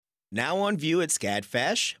Now on view at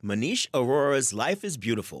SCADFASH, Manish Arora's Life is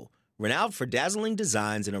Beautiful. Renowned for dazzling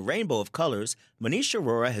designs in a rainbow of colors, Manish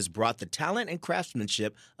Arora has brought the talent and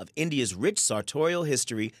craftsmanship of India's rich sartorial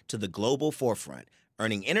history to the global forefront,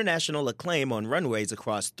 earning international acclaim on runways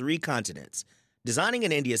across 3 continents. Designing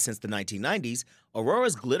in India since the 1990s,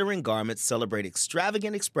 Aurora's glittering garments celebrate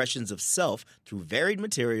extravagant expressions of self through varied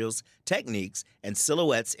materials, techniques, and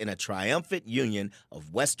silhouettes in a triumphant union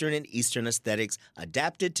of Western and Eastern aesthetics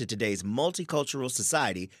adapted to today's multicultural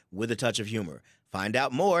society with a touch of humor. Find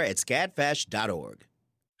out more at scadfash.org.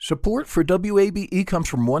 Support for WABE comes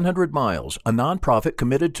from 100 Miles, a nonprofit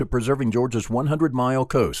committed to preserving Georgia's 100-mile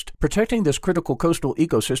coast. Protecting this critical coastal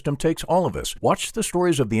ecosystem takes all of us. Watch the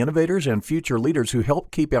stories of the innovators and future leaders who help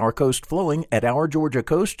keep our coast flowing at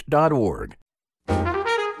ourgeorgiacoast.org.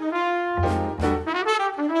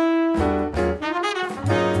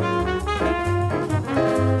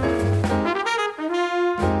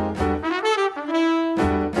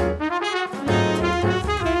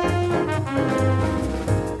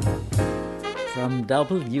 From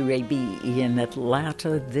WABE in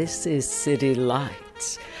Atlanta, this is City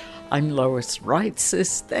Lights. I'm Lois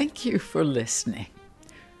Reitzes. Thank you for listening.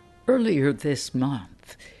 Earlier this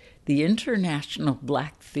month, the International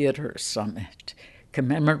Black Theater Summit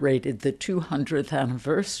commemorated the 200th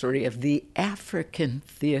anniversary of the African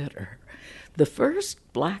Theater, the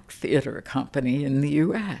first black theater company in the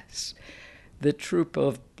U.S. The troupe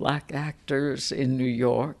of black actors in New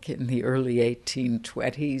York in the early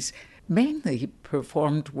 1820s mainly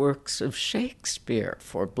performed works of Shakespeare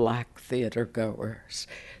for black theater-goers.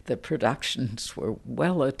 The productions were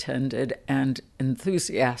well attended and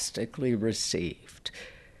enthusiastically received.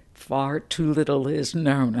 Far too little is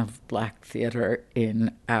known of black theater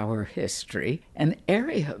in our history, an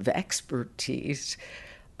area of expertise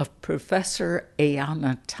of Professor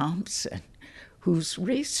Ayanna Thompson, whose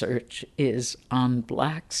research is on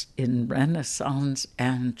blacks in Renaissance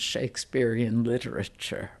and Shakespearean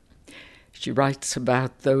literature. She writes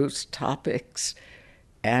about those topics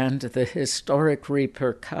and the historic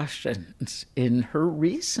repercussions in her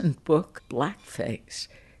recent book, Blackface,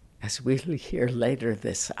 as we'll hear later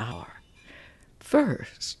this hour.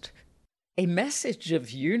 First, a message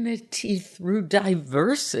of unity through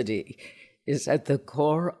diversity is at the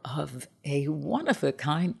core of a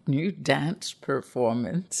one-of-a-kind new dance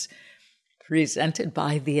performance presented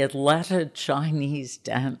by the Atlanta Chinese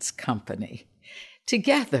Dance Company.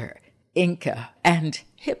 Together, Inca and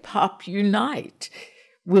Hip Hop Unite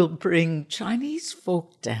will bring Chinese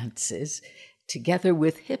folk dances together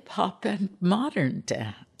with hip hop and modern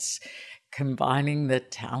dance, combining the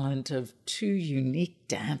talent of 2 unique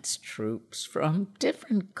dance troupes from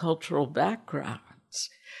different cultural backgrounds.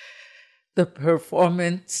 The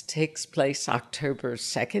performance takes place October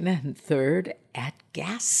 2nd and 3rd at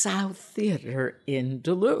Gassau Theater in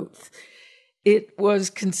Duluth. It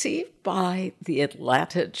was conceived by the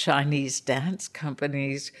Atlanta Chinese Dance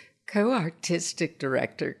Company's co-artistic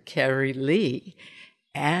director, Carrie Lee,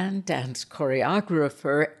 and dance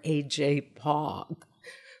choreographer, A.J. Pog,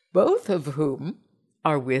 both of whom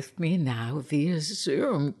are with me now via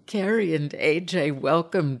Zoom. Carrie and A.J.,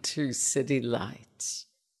 welcome to City Lights.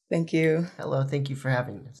 Thank you. Hello, thank you for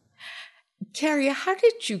having us. Carrie, how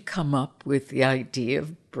did you come up with the idea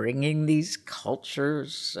of bringing these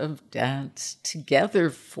cultures of dance together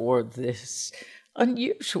for this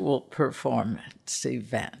unusual performance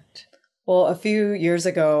event? Well, a few years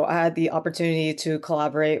ago, I had the opportunity to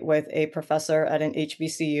collaborate with a professor at an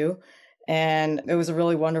HBCU, and it was a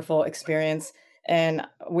really wonderful experience. And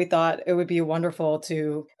we thought it would be wonderful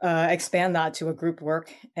to expand that to a group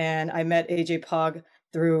work. And I met AJ Pog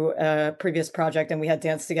through a previous project, and we had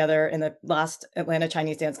danced together in the last Atlanta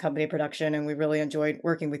Chinese Dance Company production, and we really enjoyed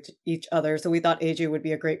working with each other. So we thought AJ would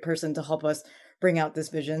be a great person to help us bring out this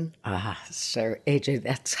vision. So AJ,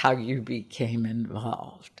 that's how you became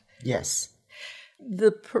involved. Yes.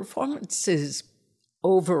 The performance's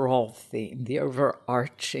overall theme, the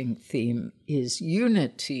overarching theme, is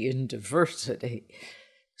unity in diversity.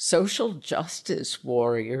 Social justice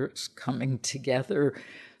warriors coming together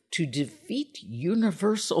to defeat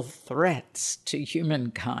universal threats to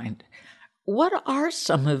humankind. What are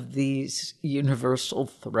some of these universal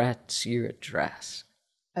threats you address?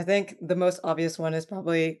 I think the most obvious one is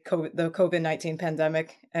probably the COVID-19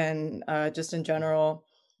 pandemic, and just in general,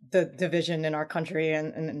 the division in our country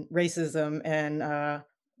and racism and,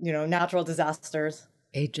 natural disasters.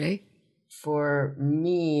 AJ? For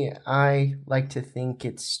me, I like to think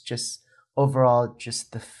it's just overall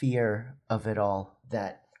just the fear of it all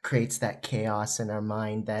that creates that chaos in our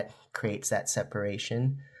mind, that creates that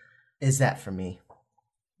separation. Is that for me?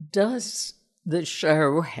 Does the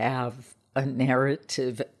show have a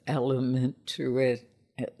narrative element to it,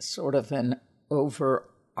 sort of an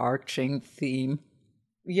overarching theme?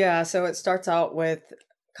 Yeah, so it starts out with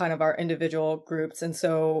kind of our individual groups. And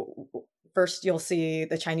so first you'll see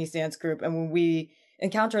the Chinese dance group. And when we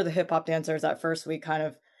encounter the hip hop dancers, at first we kind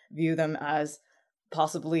of view them as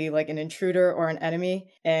possibly like an intruder or an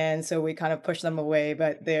enemy. And so we kind of push them away,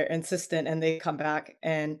 but they're insistent and they come back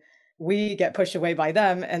and we get pushed away by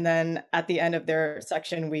them. And then at the end of their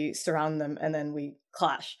section, we surround them and then we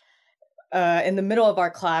clash. In the middle of our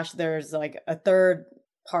clash, there's like a third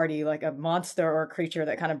party, like a monster or a creature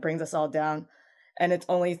that kind of brings us all down. And it's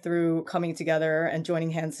only through coming together and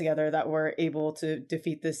joining hands together that we're able to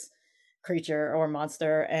defeat this creature or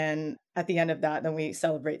monster. And at the end of that, then we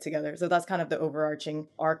celebrate together. So that's kind of the overarching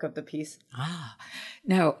arc of the piece.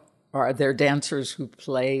 Now, are there dancers who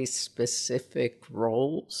play specific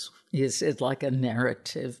roles? Is it like a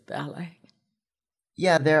narrative ballet?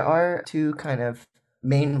 Yeah, there are two kind of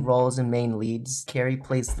main roles and main leads. Carrie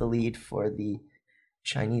plays the lead for the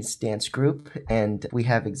Chinese dance group, and we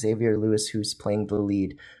have Xavier Lewis who's playing the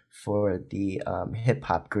lead for the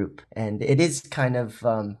hip-hop group. And it is kind of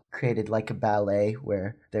created like a ballet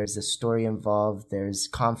where there's a story involved, there's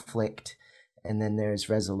conflict, and then there's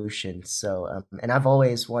resolution. So, and I've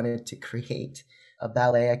always wanted to create a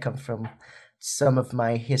ballet. I come from, some of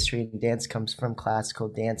my history in dance comes from classical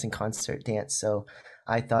dance and concert dance. So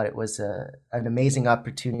I thought it was an amazing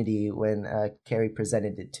opportunity when Carrie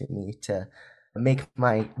presented it to me to make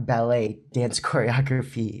my ballet dance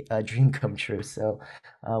choreography a dream come true. So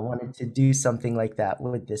I wanted to do something like that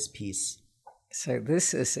with this piece. So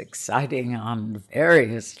this is exciting on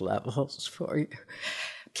various levels for you.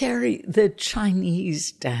 Carrie, the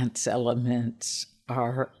Chinese dance elements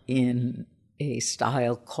are in a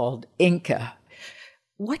style called Inca.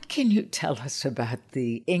 What can you tell us about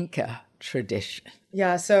the Inca tradition?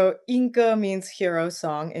 Yeah, so Inca means hero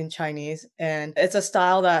song in Chinese, and it's a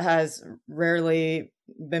style that has rarely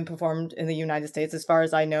been performed in the United States as far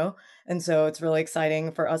as I know. And so it's really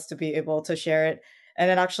exciting for us to be able to share it.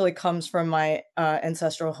 And it actually comes from my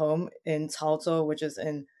ancestral home in Caozhou, which is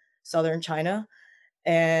in southern China.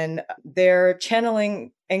 And they're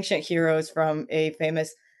channeling ancient heroes from a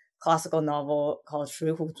famous classical novel called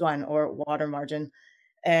Shui Hu Zhuan, or Water Margin.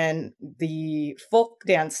 And the folk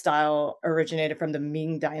dance style originated from the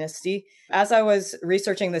Ming Dynasty. As I was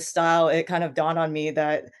researching this style, it kind of dawned on me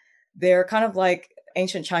that they're kind of like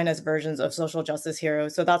ancient China's versions of social justice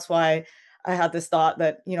heroes. So that's why I had this thought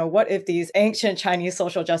that, you know, what if these ancient Chinese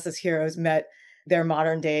social justice heroes met their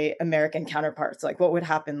modern day American counterparts? Like, what would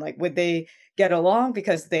happen? Like, would they get along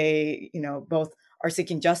because they, you know, both are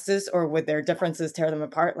seeking justice, or would their differences tear them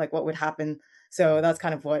apart? Like, what would happen? So that's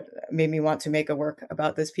kind of what made me want to make a work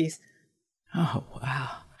about this piece. Oh, wow.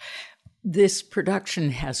 This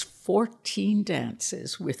production has 14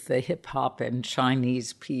 dances with the hip hop and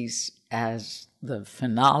Chinese piece as the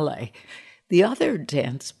finale. The other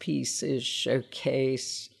dance pieces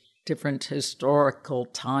showcase different historical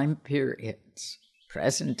time periods,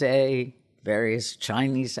 present day, various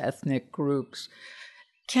Chinese ethnic groups.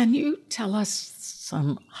 Can you tell us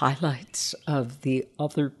some highlights of the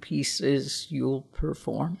other pieces you'll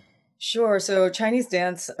perform? Sure. So Chinese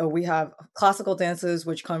dance, we have classical dances,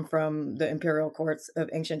 which come from the imperial courts of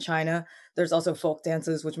ancient China. There's also folk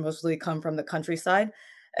dances, which mostly come from the countryside.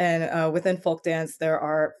 And within folk dance, there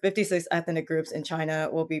are 56 ethnic groups in China.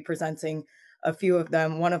 We'll be presenting a few of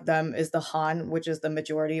them. One of them is the Han, which is the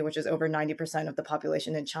majority, which is over 90% of the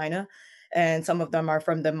population in China. And some of them are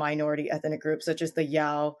from the minority ethnic groups, such as the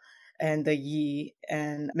Yao and the Yi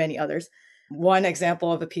and many others. One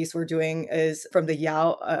example of a piece we're doing is from the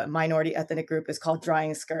Yao minority ethnic group, is called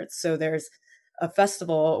Drying Skirts. So there's a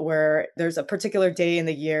festival where there's a particular day in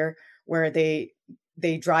the year where they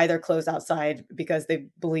dry their clothes outside because they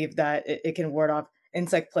believe that it can ward off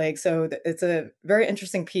insect plague. So it's a very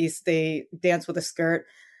interesting piece. They dance with a skirt.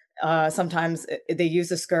 Sometimes they use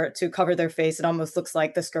the skirt to cover their face. It almost looks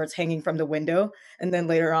like the skirt's hanging from the window. And then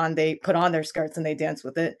later on, they put on their skirts and they dance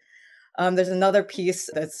with it. There's another piece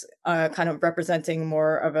that's kind of representing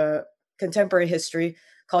more of a contemporary history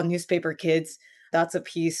called Newspaper Kids. That's a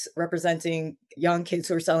piece representing young kids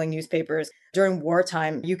who are selling newspapers. During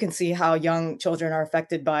wartime, you can see how young children are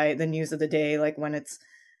affected by the news of the day. Like when it's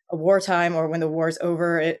a wartime or when the war's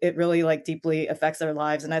over, it really like deeply affects their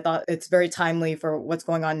lives. And I thought it's very timely for what's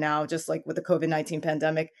going on now, just like with the COVID-19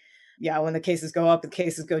 pandemic. Yeah, when the cases go up, the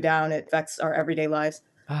cases go down, it affects our everyday lives.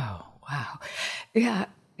 Oh, wow. Yeah.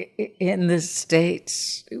 In the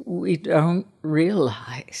States, we don't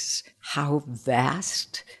realize how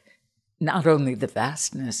vast, not only the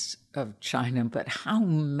vastness of China, but how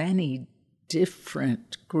many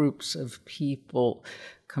different groups of people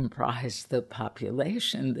comprise the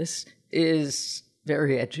population. This is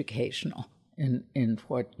very educational in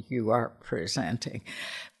what you are presenting.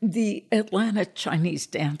 The Atlanta Chinese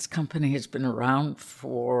Dance Company has been around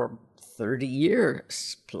for 30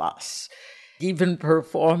 years plus, even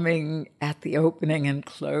performing at the opening and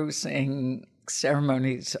closing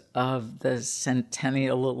ceremonies of the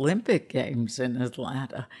Centennial Olympic Games in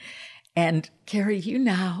Atlanta. And Carrie, you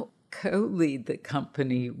now co-lead the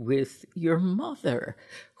company with your mother,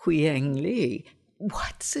 Huiying Li.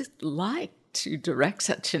 What's it like to direct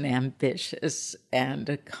such an ambitious and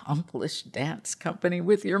accomplished dance company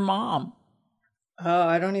with your mom? Oh,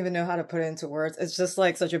 I don't even know how to put it into words. It's just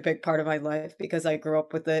like such a big part of my life because I grew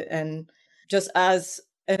up with it. And just as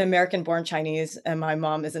an American born Chinese and my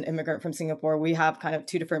mom is an immigrant from Singapore, we have kind of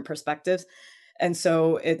two different perspectives. And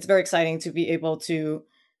so it's very exciting to be able to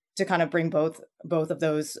kind of bring both of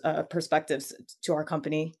those perspectives to our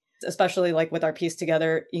company, especially like with our piece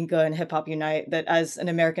together, Inca and Hip Hop Unite, that as an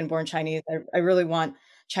American born Chinese, I really want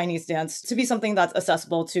Chinese dance to be something that's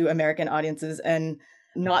accessible to American audiences and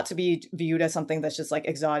not to be viewed as something that's just like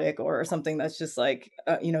exotic or something that's just like,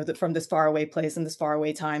 from this far away place in this far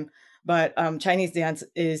away time. But Chinese dance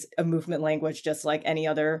is a movement language, just like any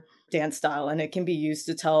other dance style. And it can be used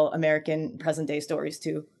to tell American present day stories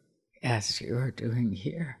too. As you are doing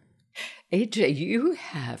here. AJ, you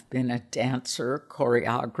have been a dancer,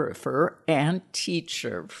 choreographer, and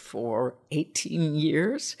teacher for 18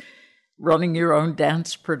 years, running your own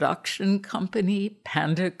dance production company,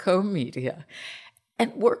 Panda Co-Media,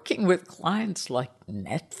 and working with clients like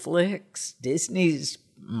Netflix, Disney's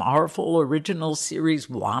Marvel original series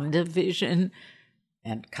WandaVision,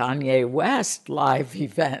 and Kanye West live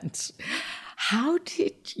events. How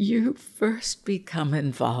did you first become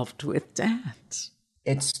involved with dance?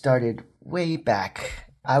 It started way back.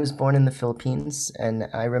 I was born in the Philippines, and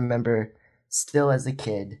I remember still as a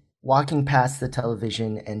kid walking past the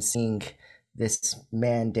television and seeing this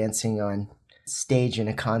man dancing on stage in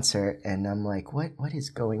a concert, and I'm like, what is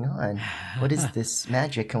going on? What is this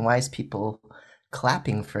magic, and why is people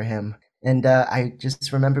clapping for him? And I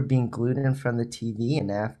just remember being glued in front of the TV, and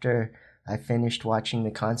after I finished watching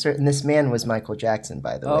the concert, and this man was Michael Jackson,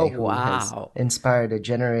 by the way, who has inspired a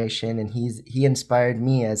generation, and he inspired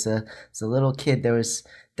me as a little kid.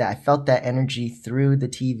 I felt that energy through the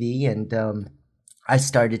TV, and I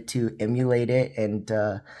started to emulate it, and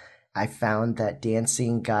I found that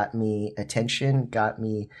dancing got me attention, got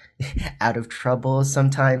me out of trouble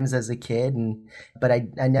sometimes as a kid, but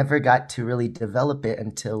I never got to really develop it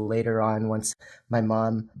until later on, once my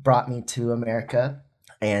mom brought me to America.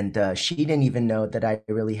 And she didn't even know that I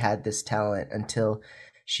really had this talent until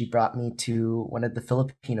she brought me to one of the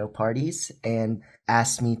Filipino parties and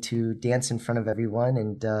asked me to dance in front of everyone.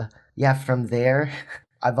 And from there,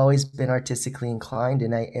 I've always been artistically inclined.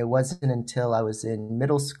 And it wasn't until I was in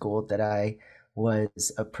middle school that I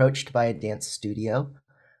was approached by a dance studio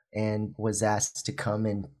and was asked to come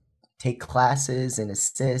and take classes and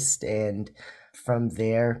assist. And from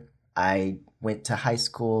there, I went to high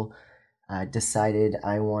school. I decided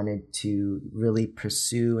I wanted to really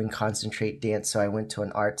pursue and concentrate dance. So I went to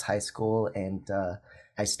an arts high school, and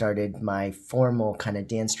I started my formal kind of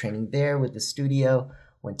dance training there with the studio,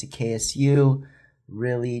 went to KSU,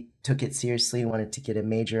 really took it seriously, wanted to get a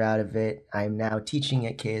major out of it. I'm now teaching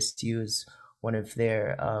at KSU as one of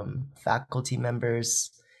their faculty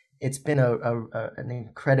members. It's been an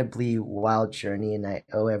incredibly wild journey, and I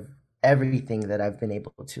owe everything that I've been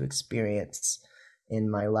able to experience in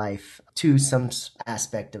my life to some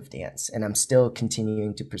aspect of dance, and I'm still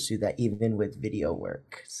continuing to pursue that even with video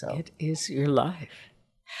work. So it is your life.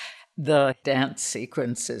 The dance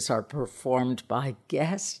sequences are performed by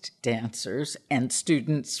guest dancers and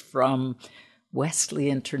students from Wesley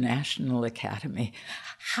International Academy.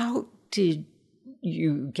 How did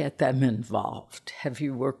you get them involved? Have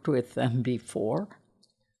you worked with them before?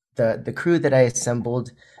 The crew that I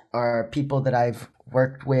assembled are people that I've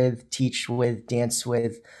worked with, teach with, dance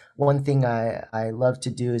with. One thing I love to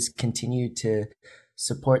do is continue to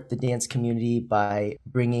support the dance community by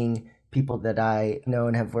bringing people that I know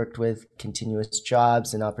and have worked with continuous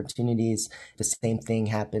jobs and opportunities. The same thing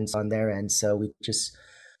happens on their end. So we just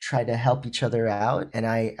try to help each other out. And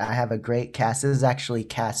I have a great cast. This is actually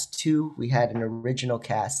cast 2. We had an original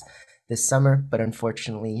cast this summer, but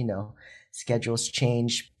unfortunately, schedules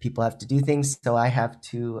change. People have to do things. So I have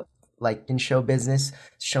to, like in show business,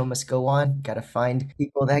 show must go on. Got to find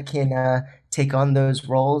people that can take on those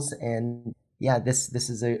roles. And yeah, this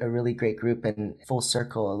is a really great group, and full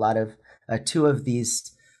circle. A lot of 2 of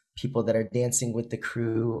these people that are dancing with the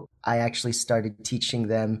crew, I actually started teaching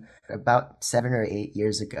them about 7 or 8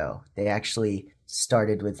 years ago. They actually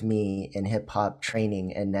started with me in hip hop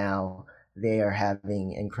training, and now they are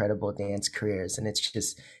having incredible dance careers. And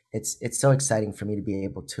it's so exciting for me to be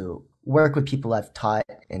able to work with people I've taught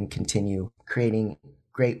and continue creating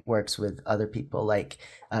great works with other people like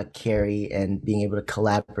Carrie, and being able to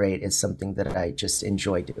collaborate is something that I just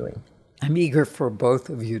enjoy doing. I'm eager for both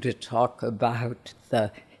of you to talk about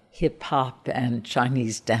the hip-hop and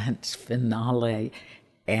Chinese dance finale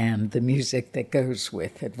and the music that goes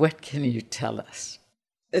with it. What can you tell us?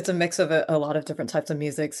 It's a mix of a lot of different types of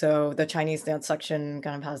music. So the Chinese dance section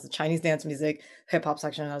kind of has the Chinese dance music, hip-hop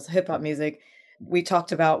section has hip-hop music. We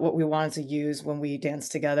talked about what we wanted to use when we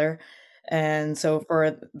danced together. And so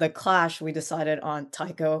for the clash, we decided on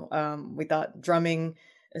taiko. We thought drumming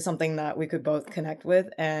is something that we could both connect with.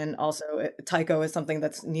 And also taiko is something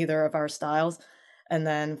that's neither of our styles. And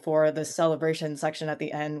then for the celebration section at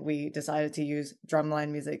the end, we decided to use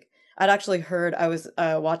drumline music. I'd actually heard, I was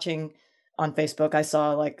watching on Facebook, I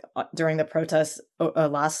saw like during the protests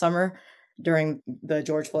last summer, during the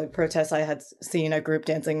George Floyd protests, I had seen a group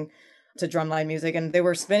dancing to drumline music, and they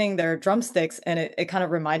were spinning their drumsticks, and it kind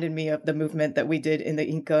of reminded me of the movement that we did in the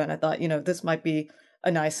Inca. And I thought, this might be a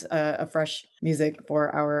nice, a fresh music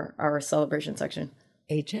for our celebration section.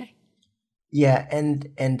 AJ? Yeah,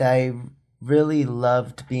 and I really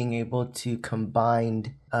loved being able to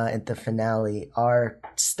combine at the finale our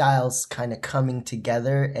styles kind of coming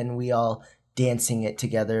together and we all dancing it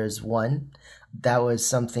together as one. That was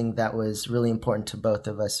something that was really important to both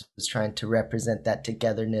of us, was trying to represent that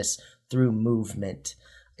togetherness through movement.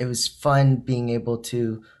 It was fun being able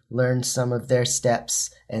to learn some of their steps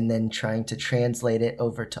and then trying to translate it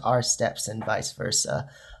over to our steps and vice versa.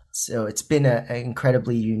 So it's been an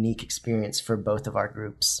incredibly unique experience for both of our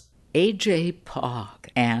groups. AJ Pog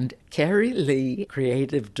and Carrie Lee,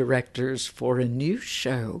 creative directors for a new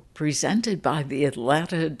show presented by the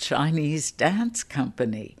Atlanta Chinese Dance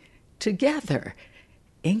Company. Together,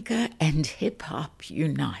 Inca and Hip Hop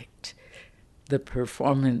Unite. The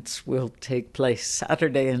performance will take place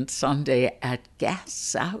Saturday and Sunday at Gas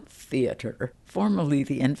South Theater, formerly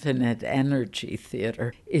the Infinite Energy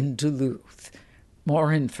Theater in Duluth.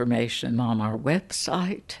 More information on our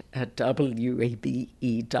website at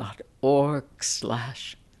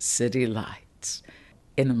wabe.org/citylights.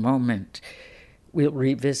 In a moment, we'll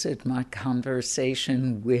revisit my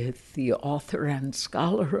conversation with the author and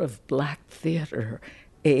scholar of Black theater,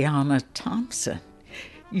 Ayanna Thompson.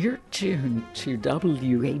 You're tuned to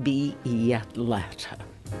WABE Atlanta.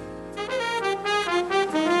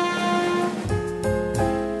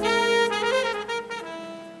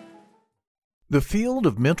 The field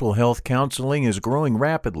of mental health counseling is growing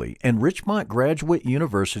rapidly, and Richmont Graduate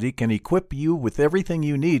University can equip you with everything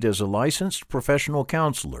you need as a licensed professional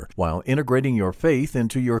counselor while integrating your faith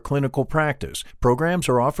into your clinical practice. Programs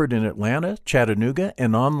are offered in Atlanta, Chattanooga,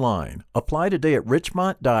 and online. Apply today at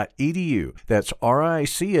richmont.edu. That's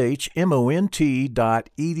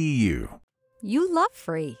richmont.edu. You love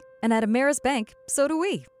free, and at Ameris Bank, so do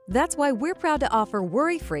we. That's why we're proud to offer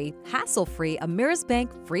worry-free, hassle-free Ameris Bank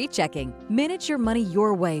free checking. Manage your money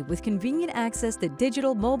your way with convenient access to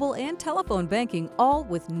digital, mobile, and telephone banking, all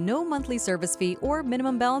with no monthly service fee or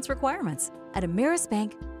minimum balance requirements. At Ameris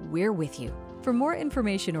Bank, we're with you. For more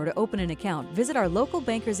information or to open an account, visit our local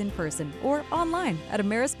bankers in person or online at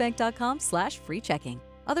amerisbank.com/free checking.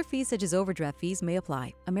 Other fees such as overdraft fees may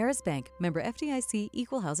apply. Ameris Bank, member FDIC,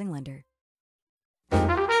 equal housing lender.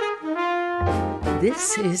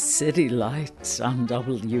 This is City Lights on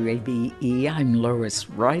WABE. I'm Lois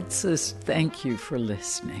Reitzes. Thank you for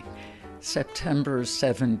listening. September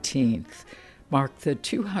 17th marked the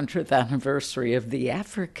 200th anniversary of the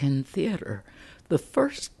African Theater, the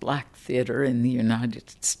first Black theater in the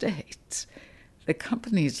United States. The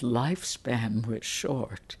company's lifespan was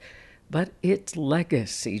short, but its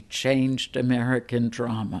legacy changed American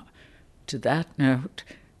drama. To that note,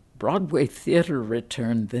 Broadway Theater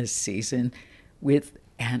returned this season with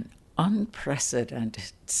an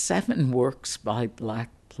unprecedented 7 works by Black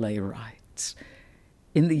playwrights.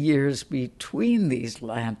 In the years between these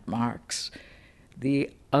landmarks, the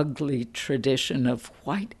ugly tradition of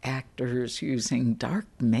white actors using dark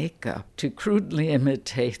makeup to crudely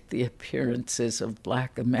imitate the appearances of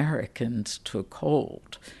Black Americans took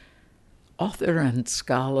hold. Author and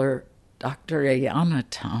scholar Dr. Ayanna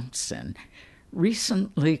Thompson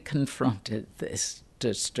recently confronted this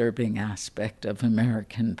disturbing aspect of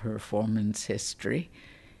American performance history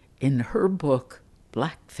in her book,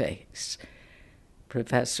 Blackface.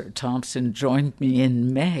 Professor Thompson joined me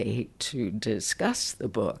in May to discuss the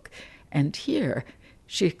book, and here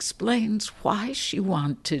She explains why she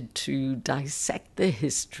wanted to dissect the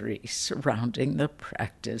history surrounding the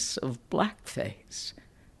practice of blackface.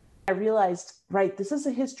 I realized, right, this is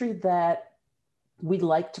a history that we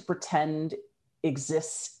like to pretend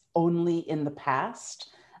exists only in the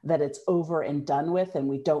past, that it's over and done with, and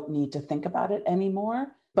we don't need to think about it anymore.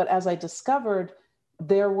 But as I discovered,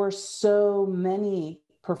 there were so many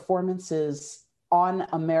performances on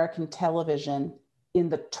American television in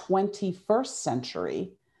the 21st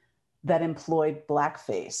century that employed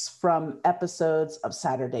blackface, from episodes of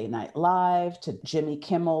Saturday Night Live to Jimmy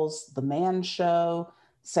Kimmel's The Man Show,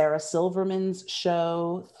 Sarah Silverman's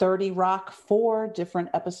show, 30 Rock, 4 different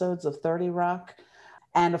episodes of 30 Rock.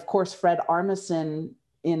 And of course, Fred Armisen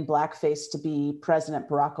in blackface to be President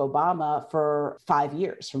Barack Obama for 5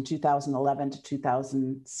 years, from 2011 to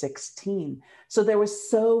 2016. So there was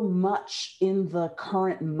so much in the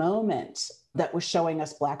current moment that was showing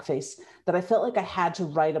us blackface that I felt like I had to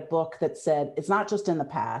write a book that said, it's not just in the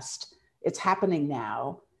past, it's happening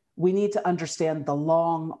now. We need to understand the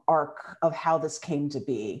long arc of how this came to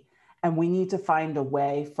be, and we need to find a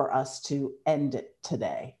way for us to end it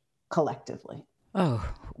today, collectively. Oh,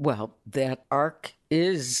 well, that arc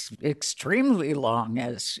is extremely long,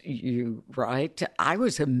 as you write. I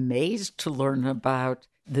was amazed to learn about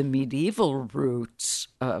the medieval roots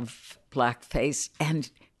of blackface,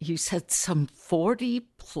 and you said some 40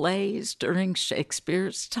 plays during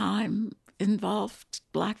Shakespeare's time involved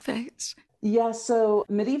blackface? Yeah, so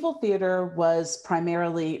medieval theater was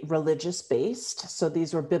primarily religious based. So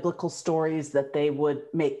these were biblical stories that they would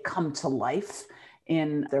make come to life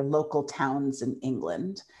in their local towns in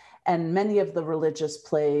England. And many of the religious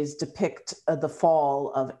plays depict the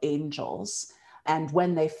fall of angels. And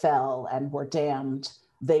when they fell and were damned,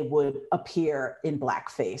 they would appear in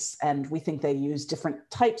blackface. And we think they use different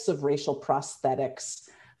types of racial prosthetics,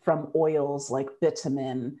 from oils like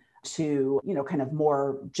bitumen to, kind of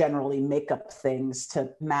more generally makeup things,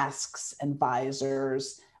 to masks and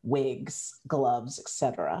visors, wigs, gloves,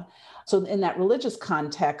 etc. So in that religious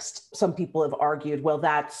context, some people have argued, well,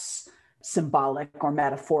 that's symbolic or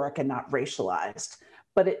metaphoric and not racialized.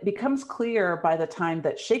 But it becomes clear by the time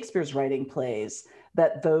that Shakespeare's writing plays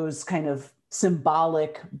that those kind of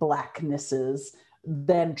symbolic blacknesses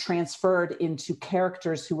then transferred into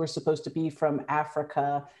characters who were supposed to be from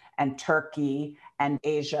Africa and Turkey and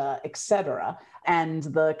Asia, etc. And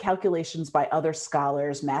the calculations by other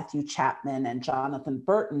scholars, Matthew Chapman and Jonathan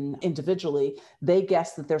Burton individually, they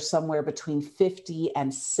guess that there's somewhere between 50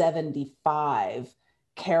 and 75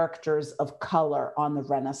 characters of color on the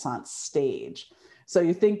Renaissance stage. So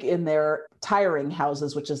you think in their tiring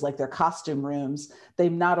houses, which is like their costume rooms, they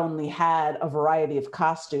not only had a variety of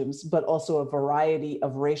costumes, but also a variety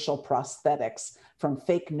of racial prosthetics, from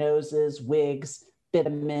fake noses, wigs,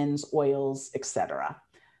 bitumens, oils, etc.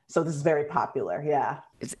 So this is very popular, yeah.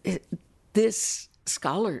 This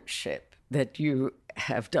scholarship that you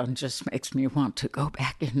have done just makes me want to go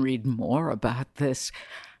back and read more about this.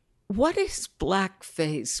 What is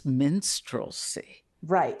blackface minstrelsy?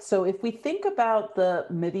 Right. So if we think about the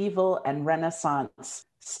medieval and Renaissance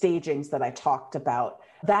stagings that I talked about,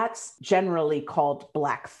 that's generally called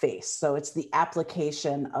blackface. So it's the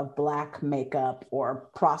application of black makeup or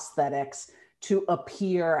prosthetics to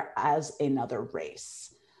appear as another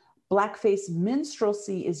race. Blackface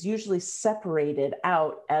minstrelsy is usually separated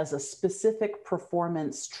out as a specific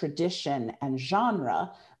performance tradition and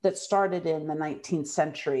genre that started in the 19th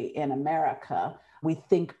century in America. We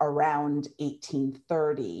think around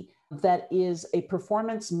 1830, that is a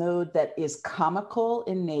performance mode that is comical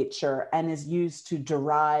in nature and is used to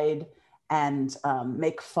deride and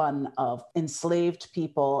make fun of enslaved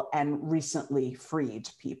people and recently freed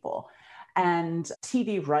people. And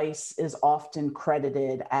T.D. Rice is often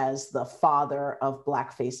credited as the father of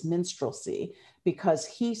blackface minstrelsy, because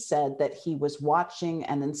he said that he was watching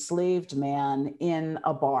an enslaved man in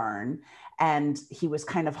a barn, and he was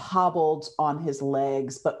kind of hobbled on his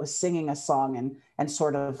legs, but was singing a song and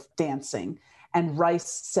sort of dancing. And Rice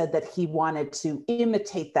said that he wanted to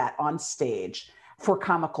imitate that on stage for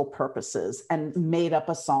comical purposes, and made up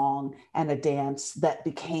a song and a dance that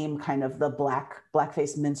became kind of the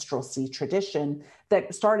blackface minstrelsy tradition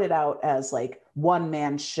that started out as like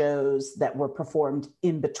one-man shows that were performed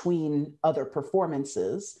in between other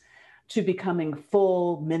performances, to becoming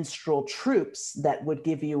full minstrel troupes that would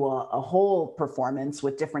give you a whole performance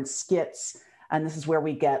with different skits. And this is where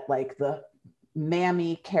we get like the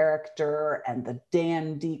mammy character and the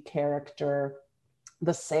dandy character,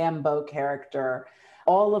 the Sambo character.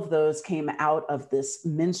 All of those came out of this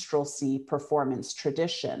minstrelsy performance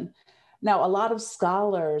tradition. Now, a lot of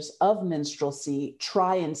scholars of minstrelsy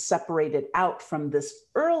try and separate it out from this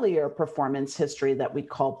earlier performance history that we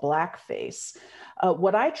call blackface.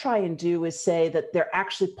 What I try and do is say that they're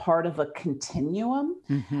actually part of a continuum.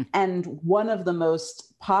 Mm-hmm. And one of the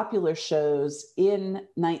most popular shows in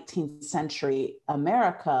 19th century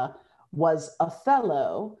America was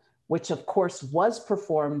Othello, which of course was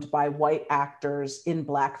performed by white actors in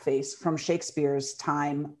blackface from Shakespeare's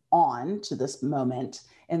time on to this moment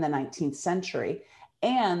in the 19th century.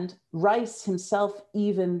 And Rice himself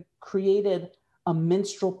even created a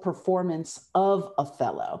minstrel performance of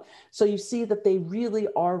Othello. So you see that they really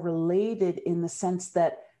are related in the sense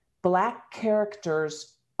that Black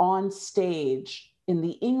characters on stage in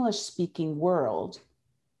the English-speaking world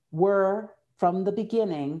were, from the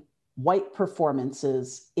beginning, white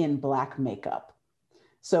performances in Black makeup.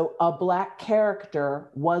 So a Black character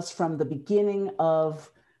was, from the beginning of,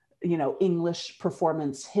 English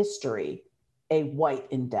performance history, a white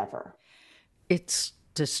endeavor. It's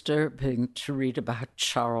disturbing to read about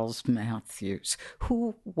Charles Matthews.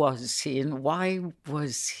 Who was he and why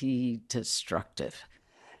was he destructive?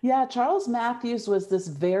 Yeah, Charles Matthews was this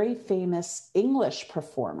very famous English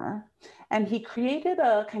performer, and he created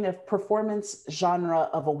a kind of performance genre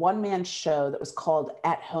of a one-man show that was called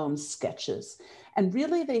At-Home Sketches. And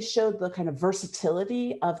really, they showed the kind of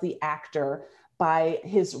versatility of the actor by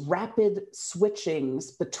his rapid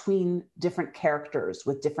switchings between different characters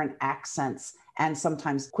with different accents and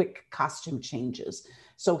sometimes quick costume changes.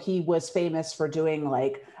 So he was famous for doing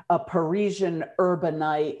like a Parisian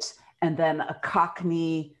urbanite and then a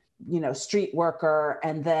Cockney, street worker,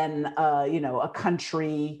 and then, a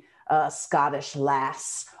country Scottish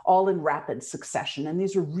lass, all in rapid succession. And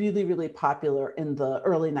these were really, really popular in the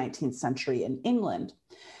early 19th century in England.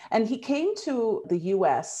 And he came to the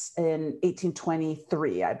US in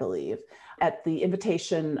 1823, I believe, at the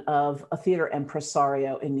invitation of a theater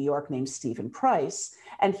impresario in New York named Stephen Price.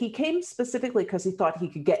 And he came specifically because he thought he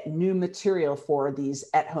could get new material for these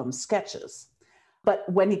at-home sketches. But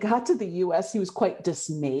when he got to the US, he was quite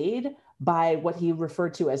dismayed by what he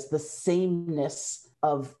referred to as the sameness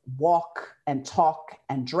of walk and talk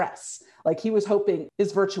and dress. Like, he was hoping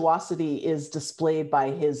his virtuosity is displayed by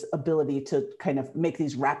his ability to kind of make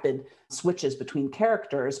these rapid switches between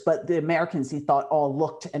characters, but the Americans, he thought, all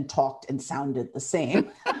looked and talked and sounded the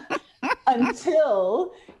same.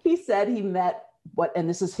 Until he said he met what, and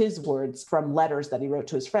this is his words from letters that he wrote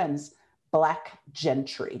to his friends, Black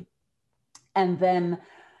gentry. And then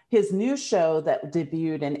his new show that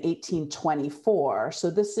debuted in 1824,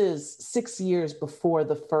 so this is 6 years before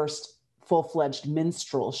the first full-fledged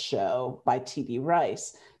minstrel show by T.D.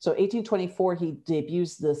 Rice. So 1824, he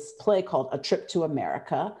debuts this play called A Trip to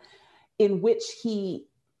America, in which he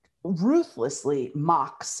ruthlessly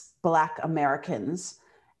mocks Black Americans.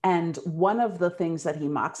 And one of the things that he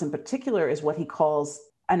mocks in particular is what he calls,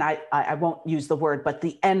 and I won't use the word, but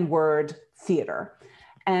the N-word theater.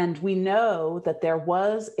 And we know that there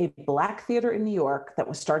was a Black theater in New York that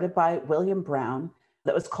was started by William Brown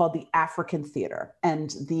that was called the African Theater.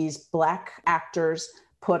 And these Black actors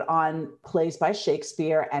put on plays by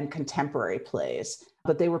Shakespeare and contemporary plays.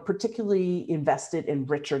 But they were particularly invested in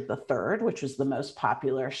Richard III, which was the most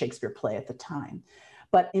popular Shakespeare play at the time.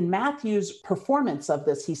 But in Matthews' performance of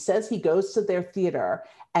this, he says he goes to their theater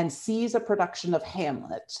and sees a production of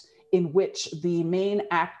Hamlet in which the main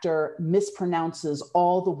actor mispronounces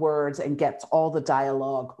all the words and gets all the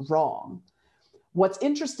dialogue wrong. What's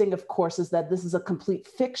interesting, of course, is that this is a complete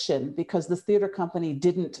fiction because the theater company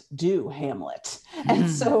didn't do Hamlet. And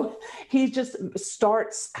so he just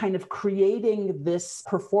starts kind of creating this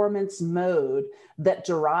performance mode that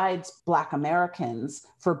derides Black Americans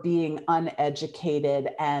for being uneducated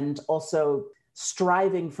and also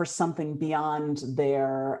striving for something beyond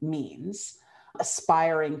their means,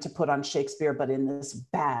 aspiring to put on Shakespeare, but in this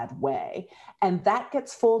bad way. And that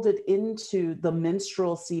gets folded into the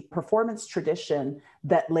minstrelsy performance tradition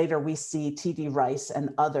that later we see T.D. Rice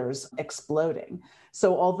and others exploding.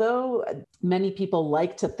 So although many people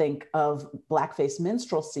like to think of blackface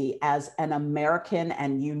minstrelsy as an American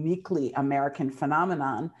and uniquely American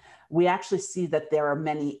phenomenon, we actually see that there are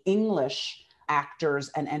many English actors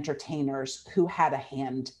and entertainers who had a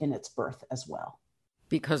hand in its birth as well.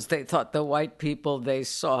 Because they thought the white people they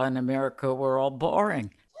saw in America were all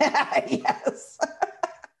boring. Yes.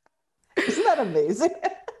 Isn't that amazing?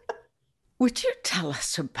 Would you tell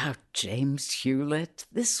us about James Hewlett?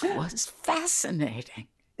 This was fascinating.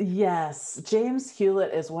 Yes, James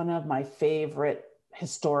Hewlett is one of my favorite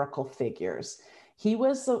historical figures. He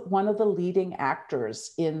was one of the leading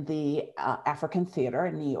actors in the African Theater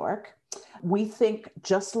in New York. We think,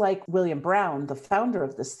 just like William Brown, the founder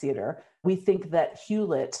of this theater, we think that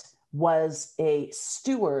Hewlett was a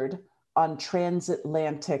steward on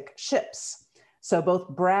transatlantic ships. So both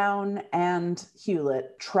Brown and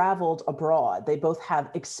Hewlett traveled abroad. They both have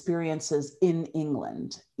experiences in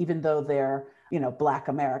England, even though they're, Black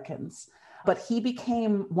Americans. But he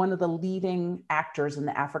became one of the leading actors in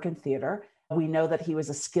the African theater. We know that he was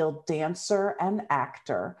a skilled dancer and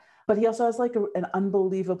actor, but he also has an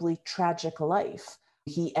unbelievably tragic life.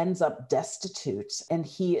 He ends up destitute, and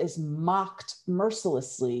he is mocked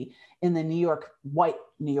mercilessly in the white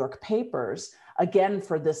New York papers, again,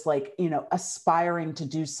 for this, aspiring to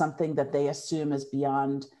do something that they assume is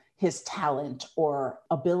beyond his talent or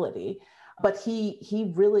ability. But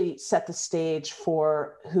he really set the stage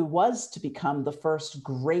for who was to become the first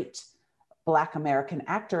great Black American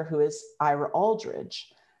actor, who is Ira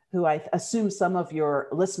Aldridge, who I assume some of your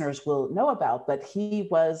listeners will know about, but he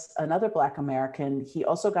was another Black American. He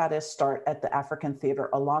also got his start at the African theater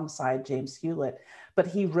alongside James Hewlett, but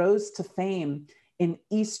he rose to fame in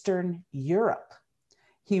Eastern Europe.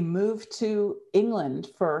 He moved to England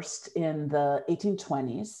first in the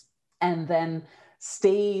 1820s, and then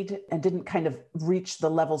stayed and didn't kind of reach the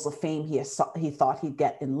levels of fame he thought he'd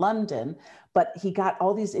get in London, but he got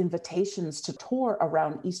all these invitations to tour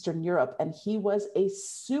around Eastern Europe, and he was a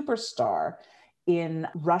superstar in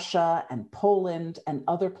Russia and Poland and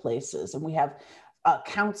other places. And we have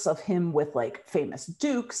accounts of him with famous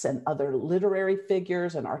dukes and other literary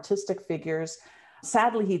figures and artistic figures.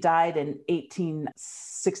 Sadly, he died in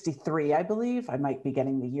 1863, I believe. I might be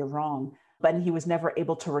getting the year wrong. But he was never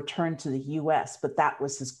able to return to the US, but that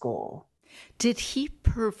was his goal. Did he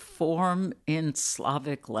perform in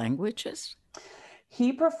Slavic languages?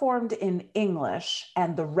 He performed in English,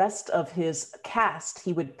 and the rest of his cast,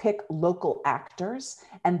 he would pick local actors,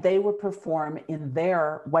 and they would perform in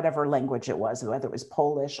their whatever language it was, whether it was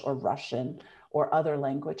Polish or Russian or other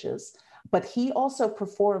languages. But he also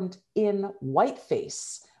performed in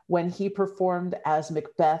whiteface when he performed as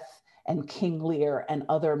Macbeth and King Lear and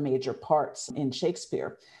other major parts in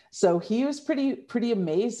Shakespeare. So he was pretty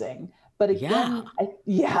amazing. But again,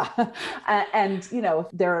 and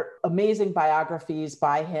there are amazing biographies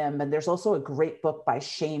by him. And there's also a great book by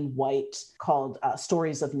Shane White called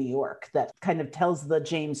Stories of New York that kind of tells the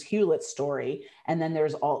James Hewlett story. And then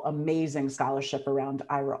there's all amazing scholarship around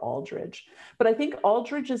Ira Aldridge. But I think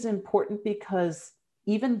Aldridge is important because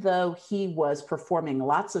even though he was performing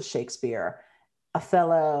lots of Shakespeare,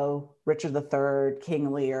 Othello, Richard III,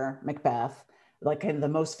 King Lear, Macbeth, kind of the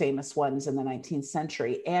most famous ones in the 19th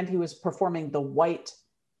century, and he was performing the white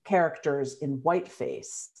characters in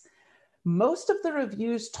whiteface. Most of the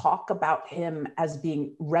reviews talk about him as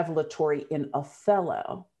being revelatory in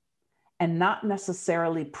Othello and not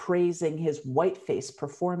necessarily praising his whiteface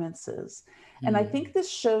performances. And I think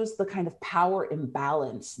this shows the kind of power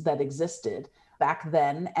imbalance that existed back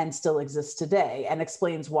then and still exists today, and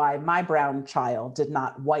explains why my brown child did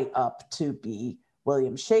not white up to be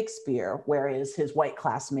William Shakespeare, whereas his white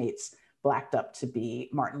classmates blacked up to be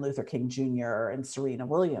Martin Luther King Jr. and Serena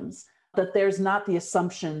Williams. That there's not the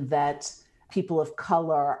assumption that people of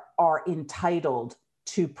color are entitled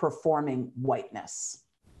to performing whiteness.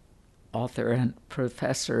 Author and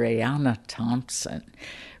Professor Ayanna Thompson.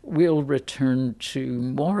 We'll return to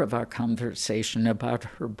more of our conversation about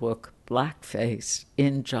her book, Blackface,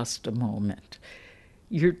 in just a moment.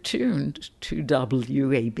 You're tuned to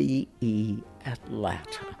WABE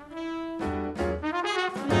Atlanta.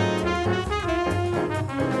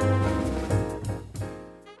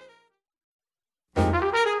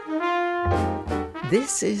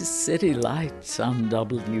 This is City Lights on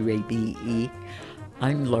WABE.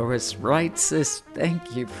 I'm Lois Reitzes.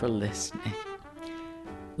 Thank you for listening.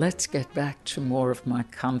 Let's get back to more of my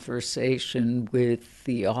conversation with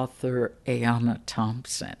the author Ayanna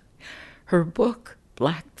Thompson. Her book,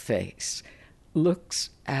 Blackface, looks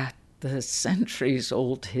at the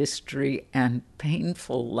centuries-old history and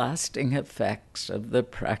painful lasting effects of the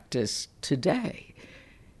practice today.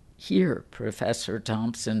 Here, Professor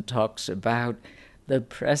Thompson talks about the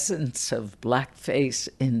presence of blackface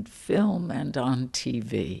in film and on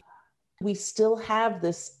TV. We still have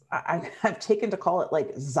this, I've taken to call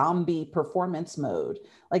it zombie performance mode.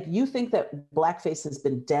 You think that blackface has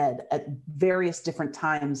been dead at various different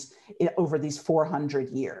times over these 400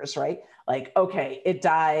 years, right? Okay, it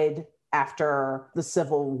died after the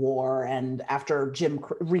Civil War and after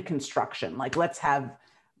Reconstruction. Let's have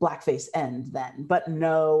blackface end then. But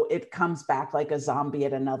no, it comes back like a zombie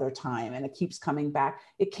at another time, and it keeps coming back.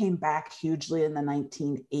 It came back hugely in the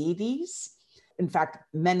 1980s. In fact,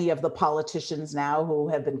 many of the politicians now who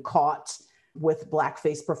have been caught with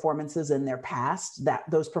blackface performances in their past, that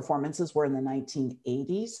those performances were in the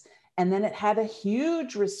 1980s. And then it had a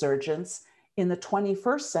huge resurgence in the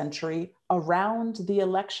 21st century around the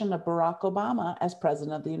election of Barack Obama as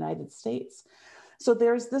president of the United States. So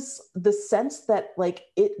there's the sense that like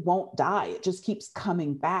it won't die. It just keeps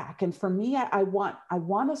coming back. And for me, I want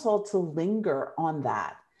us all to linger on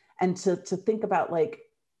that and to think about like,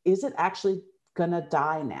 is it actually gonna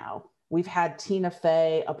die now? We've had Tina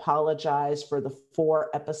Fey apologize for the 4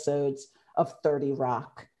 episodes of 30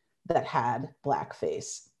 Rock that had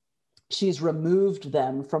blackface. She's removed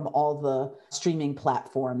them from all the streaming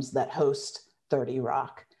platforms that host 30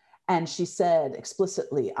 Rock. And she said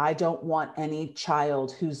explicitly, I don't want any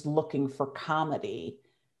child who's looking for comedy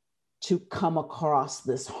to come across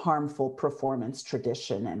this harmful performance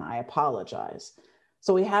tradition, and I apologize.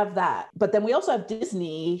 So we have that. But then we also have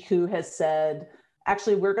Disney, who has said,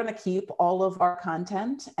 actually, we're going to keep all of our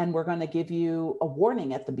content, and we're going to give you a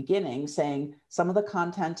warning at the beginning saying some of the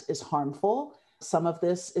content is harmful. Some of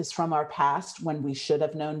this is from our past when we should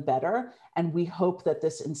have known better. And we hope that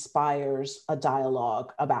this inspires a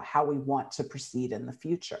dialogue about how we want to proceed in the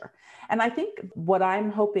future. And I think what I'm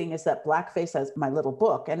hoping is that Blackface, as my little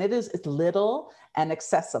book, and it's little and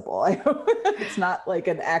accessible. It's not like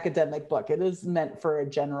an academic book. It is meant for a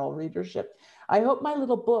general readership. I hope my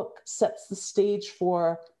little book sets the stage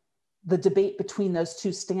for the debate between those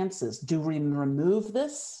two stances. Do we remove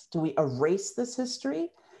this? Do we erase this history?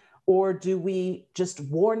 Or do we just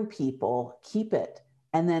warn people, keep it,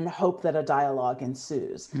 and then hope that a dialogue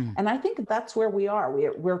ensues? And I think that's where we are.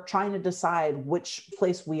 We're trying to decide which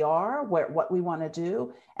place we are, what we want to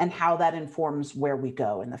do, and how that informs where we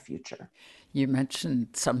go in the future. You mentioned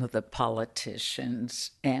some of the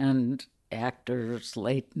politicians and actors,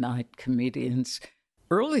 late night comedians.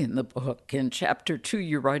 Early in the book, in chapter 2,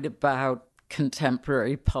 you write about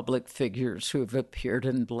contemporary public figures who have appeared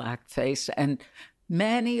in blackface, and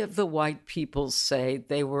many of the white people say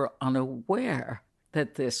they were unaware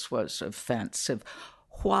that this was offensive.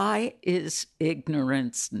 Why is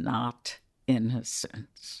ignorance not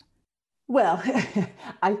innocence? Well,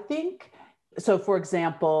 I think, so for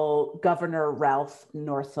example, Governor Ralph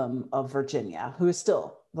Northam of Virginia, who is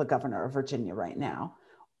still the governor of Virginia right now,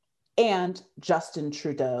 and Justin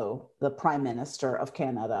Trudeau, the Prime Minister of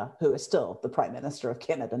Canada, who is still the Prime Minister of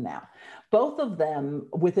Canada now. Both of them,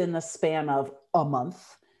 within the span of a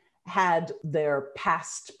month, had their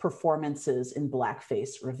past performances in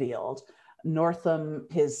blackface revealed. Northam,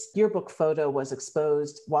 his yearbook photo was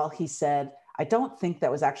exposed while he said, I don't think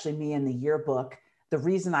that was actually me in the yearbook. The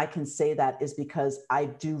reason I can say that is because I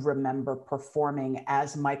do remember performing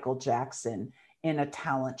as Michael Jackson in a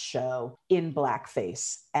talent show in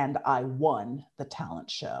blackface, and I won the talent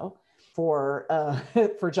show. For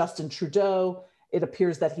Justin Trudeau, it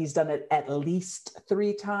appears that he's done it at least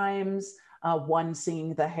 3 times. One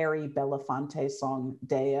singing the Harry Belafonte song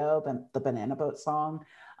Deo, the Banana Boat song.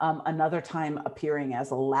 Another time appearing as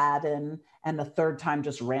Aladdin, and the third time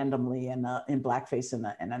just randomly in blackface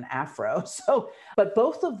in an afro. So, but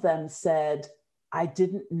both of them said, I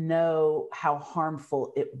didn't know how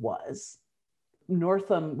harmful it was.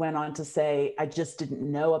 Northam went on to say, I just didn't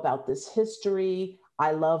know about this history.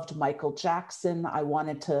 I loved Michael Jackson. I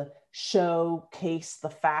wanted to showcase the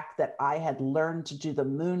fact that I had learned to do the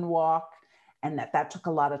moonwalk, and that took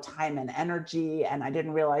a lot of time and energy. And I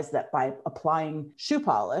didn't realize that by applying shoe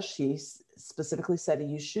polish, he specifically said he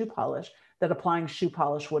used shoe polish, that applying shoe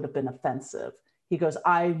polish would have been offensive. He goes,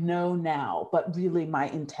 I know now, but really my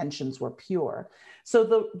intentions were pure.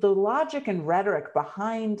 So the logic and rhetoric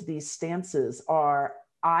behind these stances are,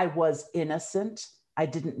 I was innocent, I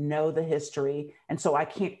didn't know the history, and so I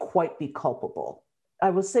can't quite be culpable. I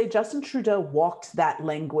will say Justin Trudeau walked that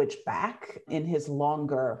language back in his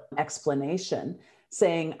longer explanation,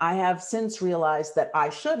 saying, I have since realized that I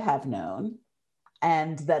should have known,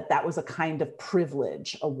 and that was a kind of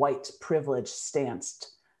privilege, a white privilege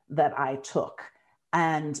stance that I took.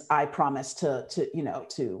 And I promised to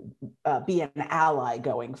be an ally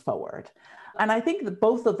going forward. And I think that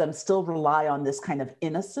both of them still rely on this kind of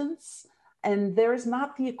innocence. And there's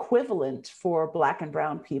not the equivalent for Black and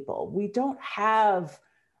brown people. We don't have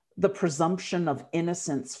the presumption of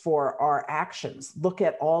innocence for our actions. Look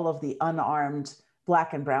at all of the unarmed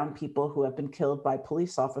Black and brown people who have been killed by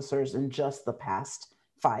police officers in just the past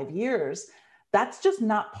 5 years. That's just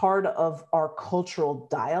not part of our cultural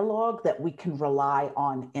dialogue, that we can rely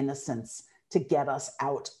on innocence to get us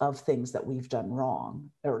out of things that we've done wrong,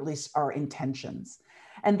 or at least our intentions.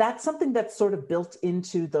 And that's something that's sort of built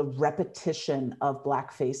into the repetition of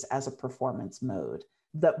blackface as a performance mode,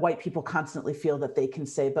 that white people constantly feel that they can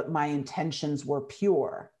say, but my intentions were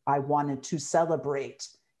pure. I wanted to celebrate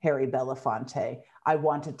Harry Belafonte. I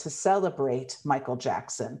wanted to celebrate Michael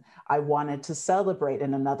Jackson. I wanted to celebrate,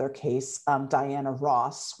 in another case, Diana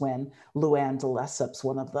Ross, when Luann de Lesseps,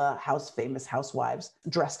 one of the famous housewives,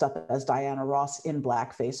 dressed up as Diana Ross in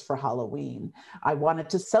blackface for Halloween. I wanted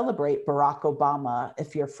to celebrate Barack Obama,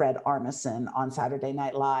 if you're Fred Armisen, on Saturday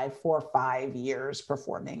Night Live for 5 years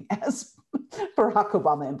performing as Barack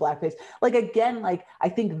Obama in blackface. Like, again, like, I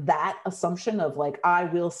think that assumption of like, I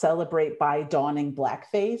will celebrate by donning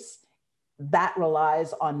blackface, that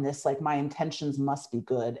relies on this, like, my intentions must be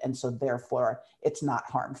good. And so therefore it's not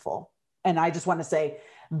harmful. And I just want to say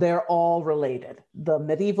they're all related. The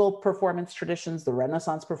medieval performance traditions, the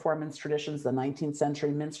Renaissance performance traditions, the 19th century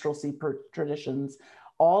minstrelsy traditions,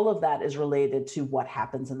 all of that is related to what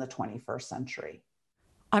happens in the 21st century.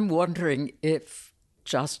 I'm wondering if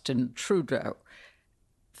Justin Trudeau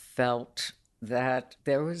felt that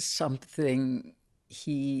there was something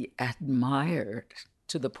he admired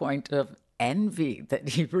to the point of envy that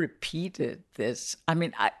he repeated this. I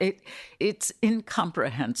mean, it's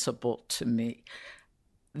incomprehensible to me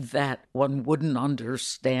that one wouldn't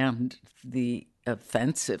understand the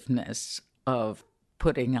offensiveness of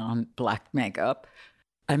putting on black makeup.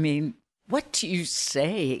 I mean, what do you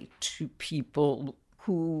say to people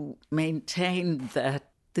who maintain that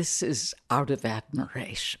this is out of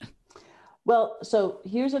admiration? Well, so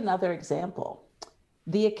here's another example.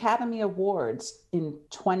 The Academy Awards in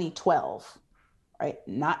 2012, right?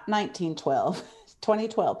 Not 1912,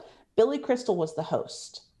 2012. Billy Crystal was the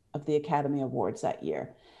host of the Academy Awards that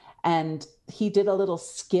year. And he did a little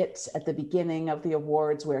skit at the beginning of the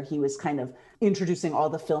awards where he was kind of introducing all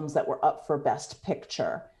the films that were up for Best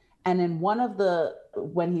Picture. And in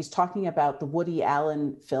when he's talking about the Woody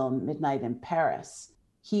Allen film, Midnight in Paris,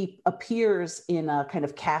 he appears in a kind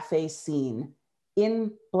of cafe scene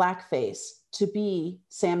in blackface to be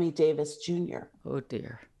Sammy Davis Jr. Oh,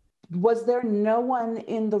 dear. Was there no one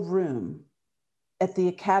in the room at the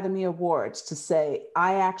Academy Awards to say,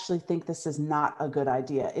 I actually think this is not a good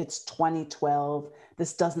idea. It's 2012.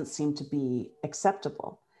 This doesn't seem to be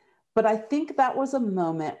acceptable. But I think that was a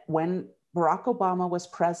moment when Barack Obama was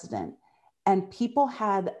president and people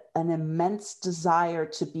had an immense desire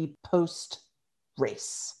to be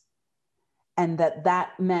post-race. And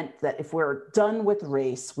that meant that if we're done with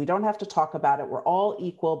race, we don't have to talk about it. We're all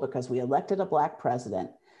equal because we elected a Black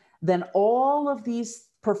president. Then all of these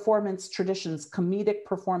performance traditions, comedic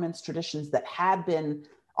performance traditions that had been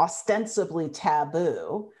ostensibly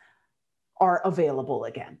taboo are available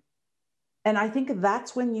again. And I think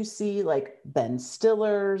that's when you see like Ben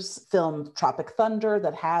Stiller's film Tropic Thunder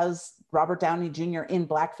that has Robert Downey Jr. in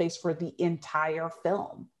blackface for the entire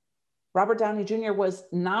film. Robert Downey Jr. was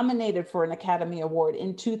nominated for an Academy Award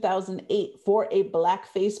in 2008 for a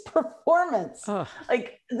blackface performance. Oh.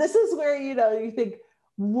 Like, this is where, you think,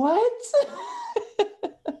 what?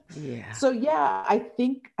 Yeah. So yeah, I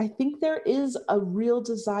think there is a real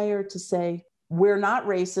desire to say, we're not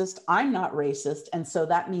racist, I'm not racist, and so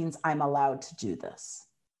that means I'm allowed to do this.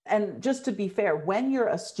 And just to be fair, when you're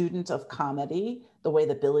a student of comedy, the way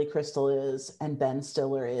that Billy Crystal is, and Ben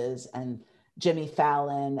Stiller is, and Jimmy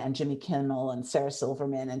Fallon, and Jimmy Kimmel, and Sarah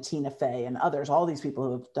Silverman, and Tina Fey, and others, all these people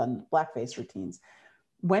who have done blackface routines,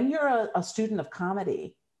 when you're a student of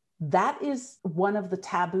comedy, that is one of the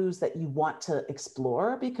taboos that you want to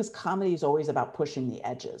explore, because comedy is always about pushing the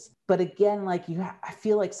edges. But again, like I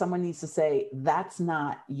feel like someone needs to say, that's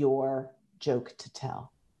not your joke to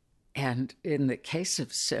tell. And in the case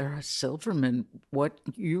of Sarah Silverman, what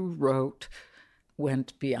you wrote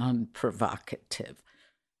went beyond provocative.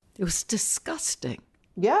 It was disgusting.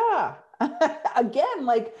 Yeah. Again,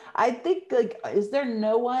 like, I think, like, is there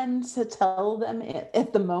no one to tell them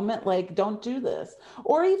at the moment, like, don't do this?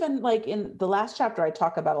 Or even like in the last chapter, I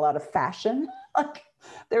talk about a lot of fashion. Like,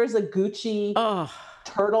 there's a Gucci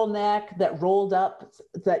turtleneck that rolled up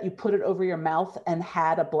that you put it over your mouth and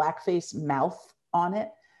had a blackface mouth on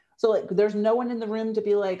it. So like, there's no one in the room to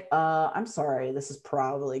be like, I'm sorry, this is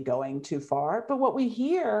probably going too far. But what we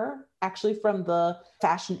hear actually from the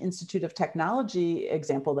Fashion Institute of Technology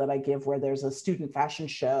example that I give, where there's a student fashion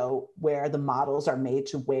show where the models are made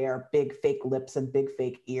to wear big fake lips and big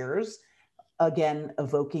fake ears, again,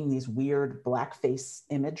 evoking these weird blackface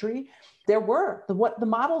imagery. The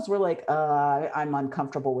models were like, I'm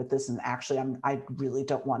uncomfortable with this. And actually, I really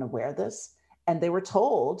don't want to wear this. And they were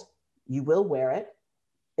told, you will wear it.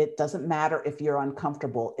 It doesn't matter if you're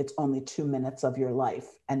uncomfortable. It's only 2 minutes of your life.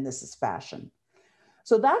 And this is fashion.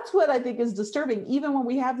 So that's what I think is disturbing. Even when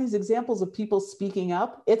we have these examples of people speaking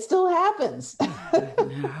up, it still happens.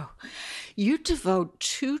 No. You devote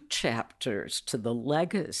 2 chapters to the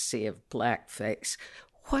legacy of blackface.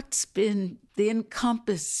 what's been the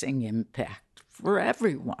encompassing impact for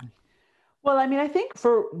everyone? Well, I mean, I think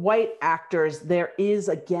for white actors, there is,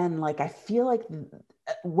 again, like, I feel like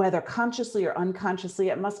whether consciously or unconsciously,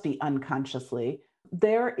 it must be unconsciously,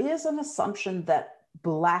 there is an assumption that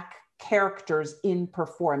Black characters in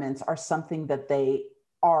performance are something that they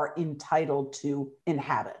are entitled to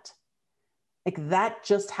inhabit. Like, that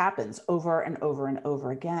just happens over and over and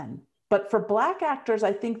over again. But for Black actors,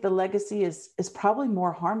 I think the legacy is probably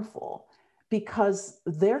more harmful, because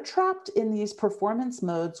they're trapped in these performance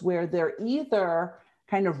modes where they're either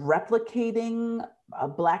kind of replicating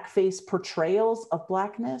Blackface portrayals of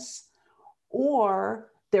Blackness,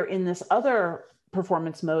 or they're in this other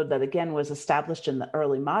performance mode that, again, was established in the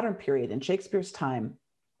early modern period in Shakespeare's time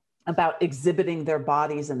about exhibiting their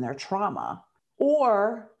bodies and their trauma.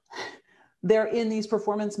 Or they're in these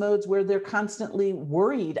performance modes where they're constantly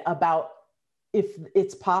worried about if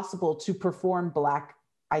it's possible to perform Black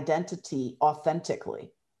identity authentically.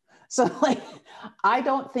 So, like, I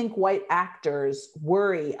don't think white actors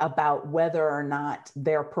worry about whether or not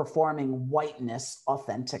they're performing whiteness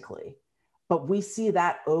authentically. But we see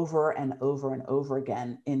that over and over and over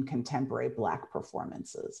again in contemporary Black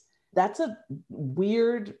performances. That's a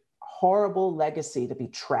weird, horrible legacy to be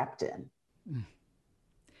trapped in.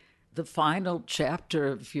 The final chapter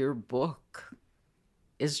of your book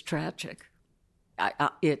is tragic.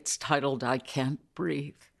 It's titled, I Can't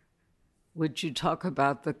Breathe. Would you talk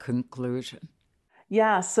about the conclusion?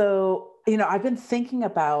 Yeah, so, I've been thinking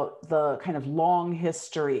about the kind of long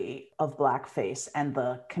history of Blackface and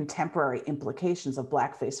the contemporary implications of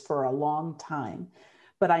Blackface for a long time.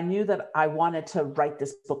 But I knew that I wanted to write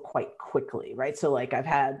this book quite quickly, right? So, like, I've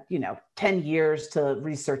had, 10 years to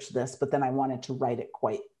research this, but then I wanted to write it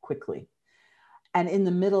quite quickly. And in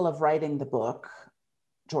the middle of writing the book,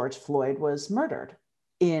 George Floyd was murdered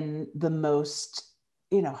in the most,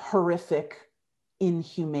 horrific,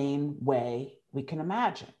 inhumane way we can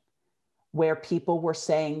imagine, where people were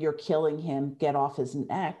saying, you're killing him, get off his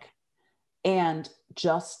neck, and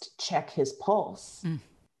just check his pulse.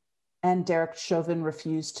 And Derek Chauvin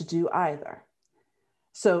refused to do either.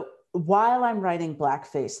 So while I'm writing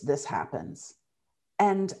Blackface, this happens.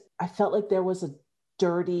 And I felt like there was a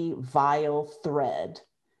dirty, vile thread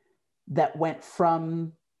that went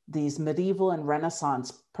from these medieval and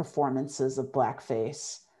Renaissance performances of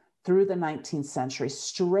Blackface through the 19th century,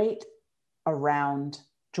 straight around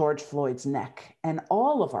George Floyd's neck and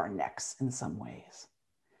all of our necks in some ways.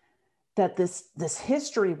 That this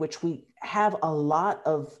history, which we have a lot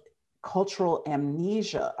of cultural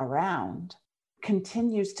amnesia around,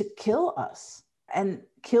 continues to kill us and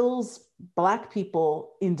kills Black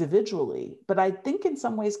people individually, but I think in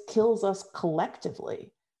some ways kills us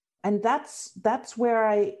collectively. And that's where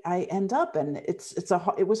I end up, and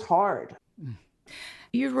it was hard.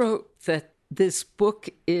 You wrote that this book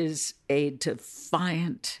is a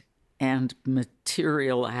defiant and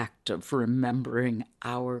material act of remembering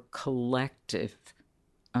our collective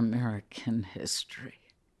American history.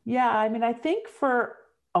 Yeah, I mean, I think for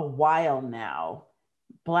a while now,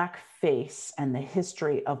 Blackface and the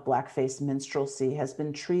history of Blackface minstrelsy has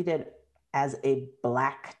been treated as a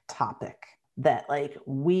Black topic, that, like,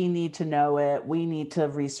 we need to know it, we need to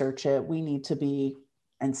research it, we need to be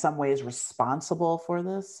in some ways responsible for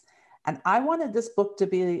this. And I wanted this book to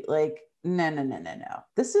be like, no.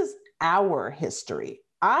 This is our history.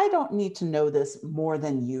 I don't need to know this more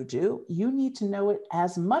than you do. You need to know it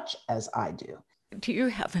as much as I do. Do you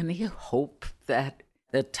have any hope that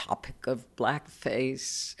the topic of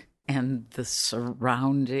Blackface and the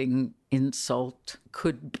surrounding insult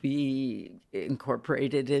could be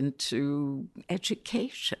incorporated into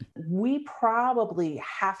education? We probably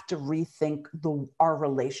have to rethink our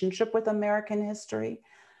relationship with American history.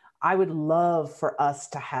 I would love for us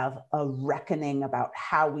to have a reckoning about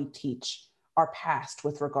how we teach our past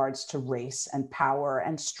with regards to race and power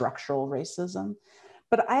and structural racism.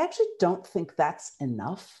 But I actually don't think that's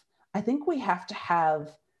enough. I think we have to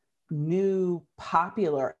have new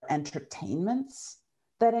popular entertainments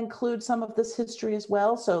that include some of this history as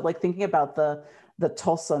well. So, like, thinking about the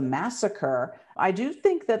Tulsa massacre, I do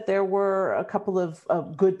think that there were a couple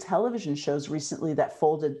of good television shows recently that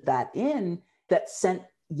folded that in, that sent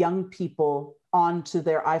young people onto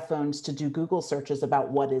their iPhones to do Google searches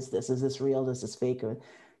about what is this? Is this real? Is this fake? And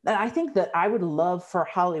I think that I would love for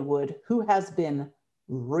Hollywood, who has been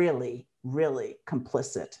really, really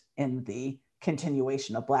complicit in the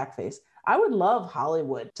continuation of Blackface, I would love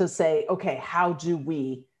Hollywood to say, okay, how do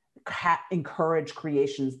we encourage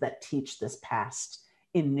creations that teach this past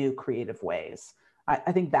in new creative ways?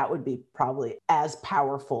 I think that would be probably as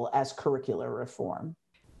powerful as curricular reform.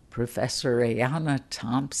 Professor Ayanna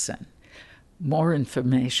Thompson. More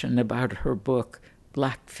information about her book,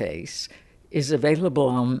 Blackface, is available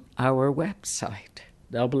on our website,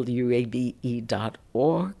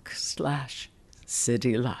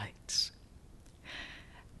 wabe.org/citylights.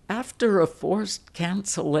 After a forced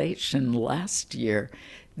cancellation last year,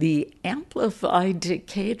 the Amplify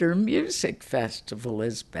Decatur Music Festival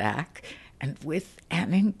is back, and with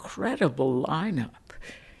an incredible lineup.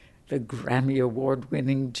 The Grammy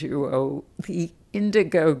Award-winning duo, the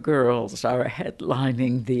Indigo Girls, are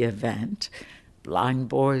headlining the event. Blind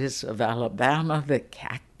Boys of Alabama, the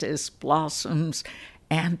Cactus Blossoms,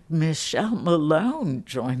 and Michelle Malone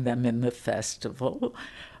join them in the festival,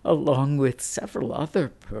 along with several other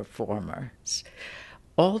performers.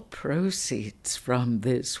 All proceeds from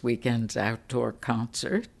this weekend's outdoor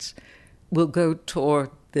concerts will go toward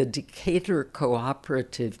the Decatur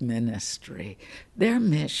Cooperative Ministry. Their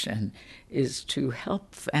mission is to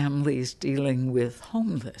help families dealing with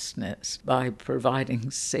homelessness by providing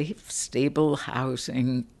safe, stable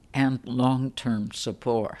housing and long-term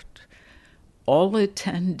support. All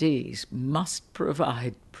attendees must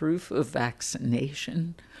provide proof of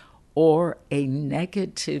vaccination or a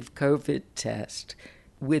negative COVID test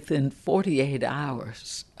within 48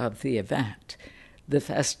 hours of the event. The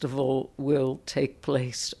festival will take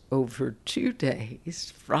place over 2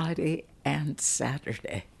 days, Friday and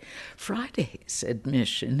Saturday. Friday's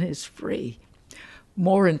admission is free.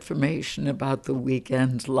 More information about the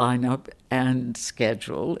weekend lineup and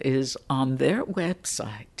schedule is on their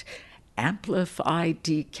website,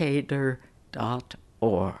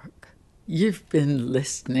 amplifydecatur.org. You've been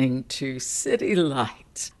listening to City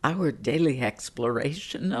Lights, our daily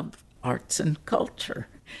exploration of arts and culture.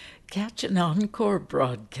 Catch an encore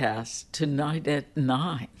broadcast tonight at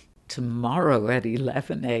 9. Tomorrow at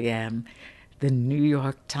 11 a.m., the New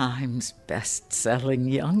York Times best-selling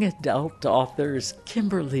young adult authors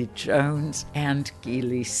Kimberly Jones and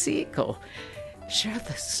Geely Siegel share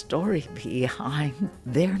the story behind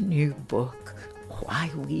their new book, Why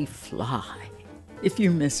We Fly. If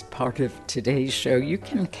you missed part of today's show, you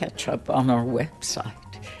can catch up on our website,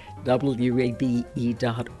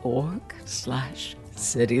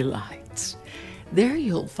 wabe.org/citylights. There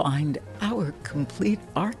you'll find our complete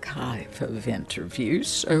archive of interviews,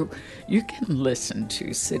 so you can listen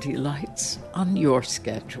to City Lights on your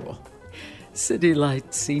schedule. City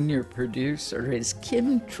Lights senior producer is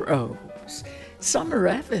Kim Trobes. Summer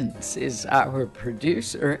Evans is our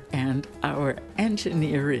producer, and our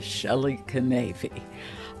engineer is Shelley Canavy.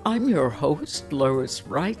 I'm your host, Lois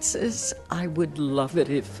Reitzes. I would love it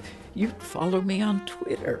if you'd follow me on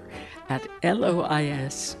Twitter at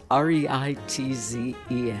LOISREITZES.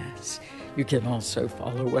 You can also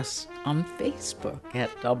follow us on Facebook at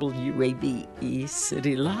WABE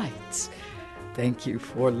City Lights. Thank you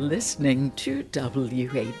for listening to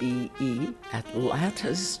WABE,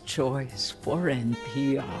 Atlanta's Choice for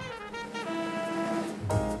NPR.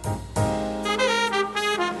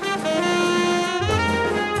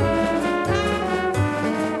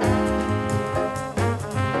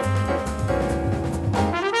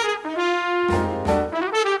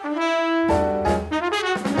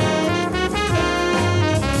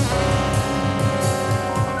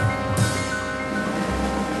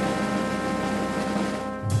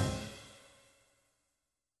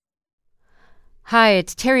 Hi,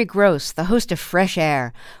 it's Terry Gross, the host of Fresh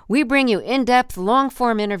Air. We bring you in-depth,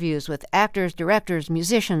 long-form interviews with actors, directors,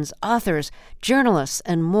 musicians, authors, journalists,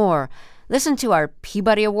 and more. Listen to our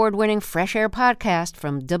Peabody Award-winning Fresh Air podcast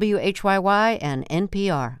from WHYY and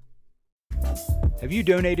NPR. Have you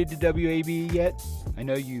donated to WABE yet? I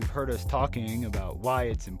know you've heard us talking about why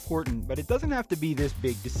it's important, but it doesn't have to be this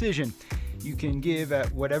big decision. You can give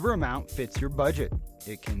at whatever amount fits your budget.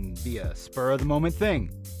 It can be a spur-of-the-moment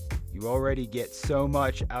thing. You already get so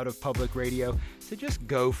much out of public radio, so just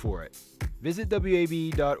go for it. Visit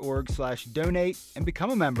wabe.org/donate and become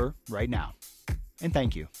a member right now. And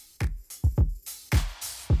thank you.